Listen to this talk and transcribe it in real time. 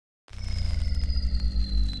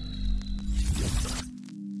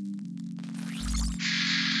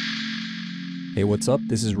Hey, what's up?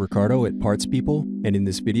 This is Ricardo at Parts People, and in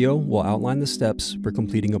this video, we'll outline the steps for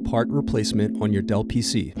completing a part replacement on your Dell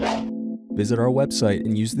PC. Visit our website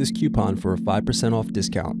and use this coupon for a 5% off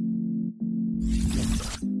discount.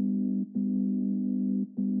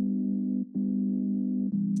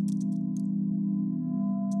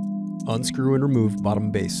 Unscrew and remove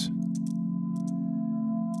bottom base.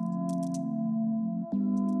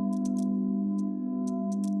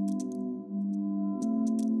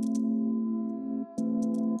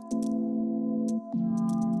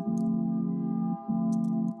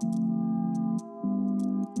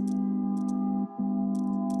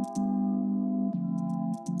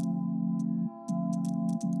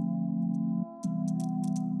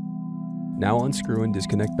 Now unscrew and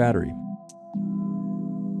disconnect battery.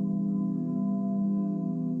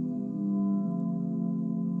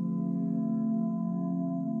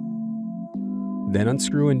 Then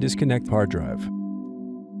unscrew and disconnect hard drive.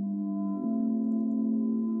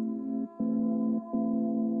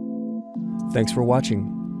 Thanks for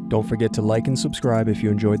watching. Don't forget to like and subscribe if you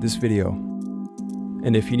enjoyed this video.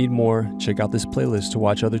 And if you need more, check out this playlist to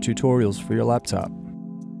watch other tutorials for your laptop.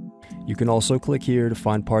 You can also click here to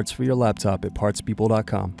find parts for your laptop at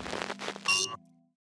partspeople.com.